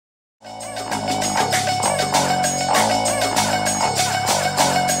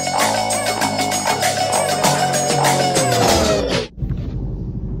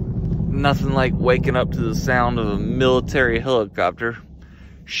Nothing like waking up to the sound of a military helicopter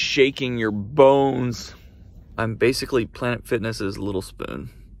shaking your bones. I'm basically Planet Fitness's Little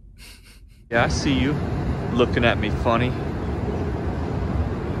Spoon. Yeah, I see you looking at me funny.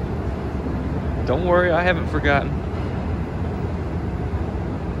 Don't worry, I haven't forgotten.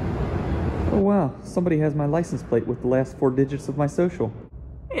 Oh wow, somebody has my license plate with the last 4 digits of my social.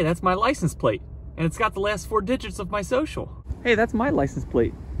 Hey, that's my license plate, and it's got the last 4 digits of my social. Hey, that's my license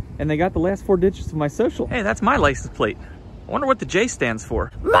plate, and they got the last 4 digits of my social. Hey, that's my license plate. I wonder what the J stands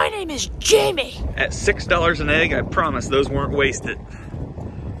for. My name is Jamie. At $6 an egg, I promise those weren't wasted.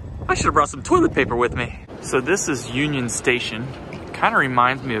 I should have brought some toilet paper with me. So this is Union Station. Kind of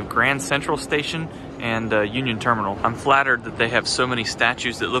reminds me of Grand Central Station and Union Terminal. I'm flattered that they have so many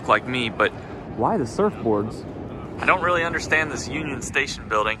statues that look like me, but Why the surfboards? I don't really understand this Union Station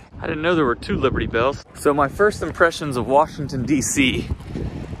building. I didn't know there were 2 Liberty Bells. So my first impressions of Washington, D.C.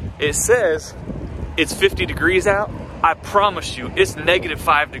 It says it's 50 degrees out. I promise you, it's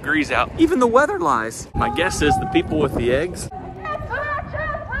 -5 degrees out. Even the weather lies. My guess is the people with the eggs.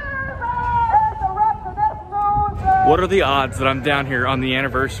 What are the odds that I'm down here on the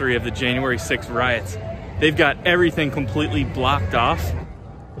anniversary of the January 6th riots? They've got everything completely blocked off.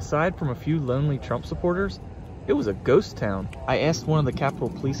 Aside from a few lonely Trump supporters, it was a ghost town. I asked one of the Capitol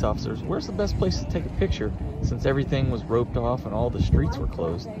police officers, where's the best place to take a picture since everything was roped off and all the streets were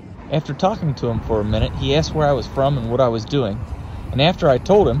closed? After talking to him for a minute, he asked where I was from and what I was doing. And after I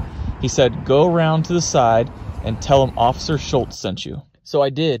told him, he said, go around to the side and tell him Officer Schultz sent you. So I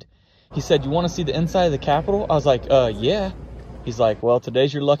did. He said, you want to see the inside of the Capitol? I was like, yeah. He's like, well,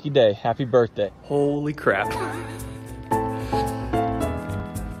 today's your lucky day. Happy birthday. Holy crap.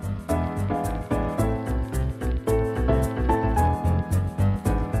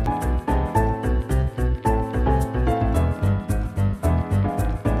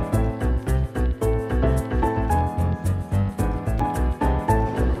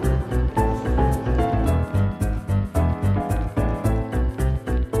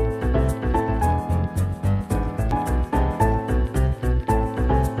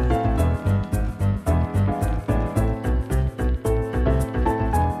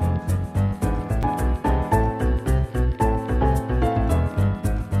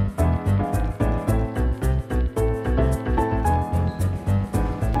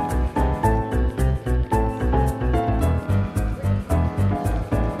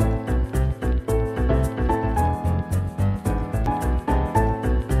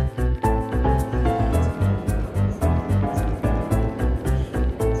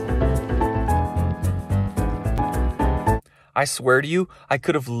 I swear to you, I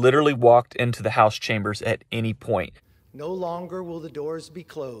could have literally walked into the House chambers at any point. No longer will the doors be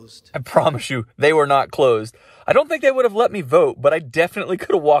closed. I promise you, they were not closed. I don't think they would have let me vote, but I definitely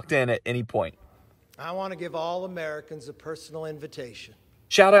could have walked in at any point. I want to give all Americans a personal invitation.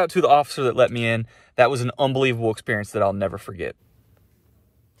 Shout out to the officer that let me in. That was an unbelievable experience that I'll never forget.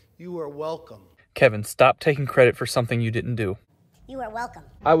 You are welcome. Kevin, stop taking credit for something you didn't do. You are welcome.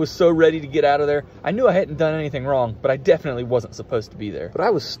 I was so ready to get out of there. I knew I hadn't done anything wrong, but I definitely wasn't supposed to be there. But I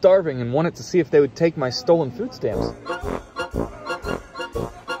was starving and wanted to see if they would take my stolen food stamps.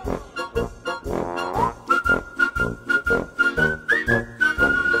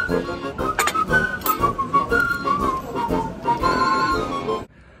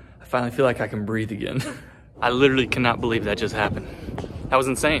 I finally feel like I can breathe again. I literally cannot believe that just happened. That was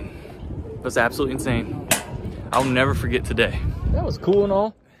insane. It was absolutely insane. I'll never forget today. That was cool and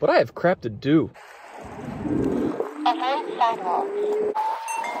all, but I have crap to do.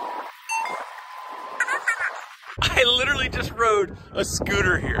 I literally just rode a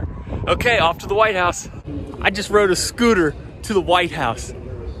scooter here. Okay, off to the White House. I just rode a scooter to the White House.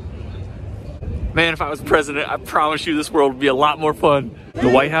 Man, if I was president, I promise you this world would be a lot more fun. The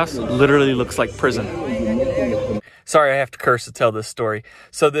White House literally looks like prison. Sorry, I have to curse to tell this story.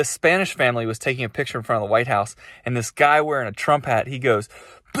 So this Spanish family was taking a picture in front of the White House, and this guy wearing a Trump hat, he goes,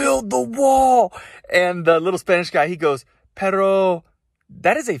 build the wall. And the little Spanish guy, he goes, pero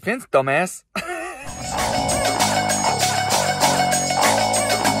that is a fence, dumbass.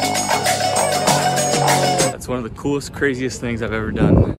 That's one of the coolest, craziest things I've ever done.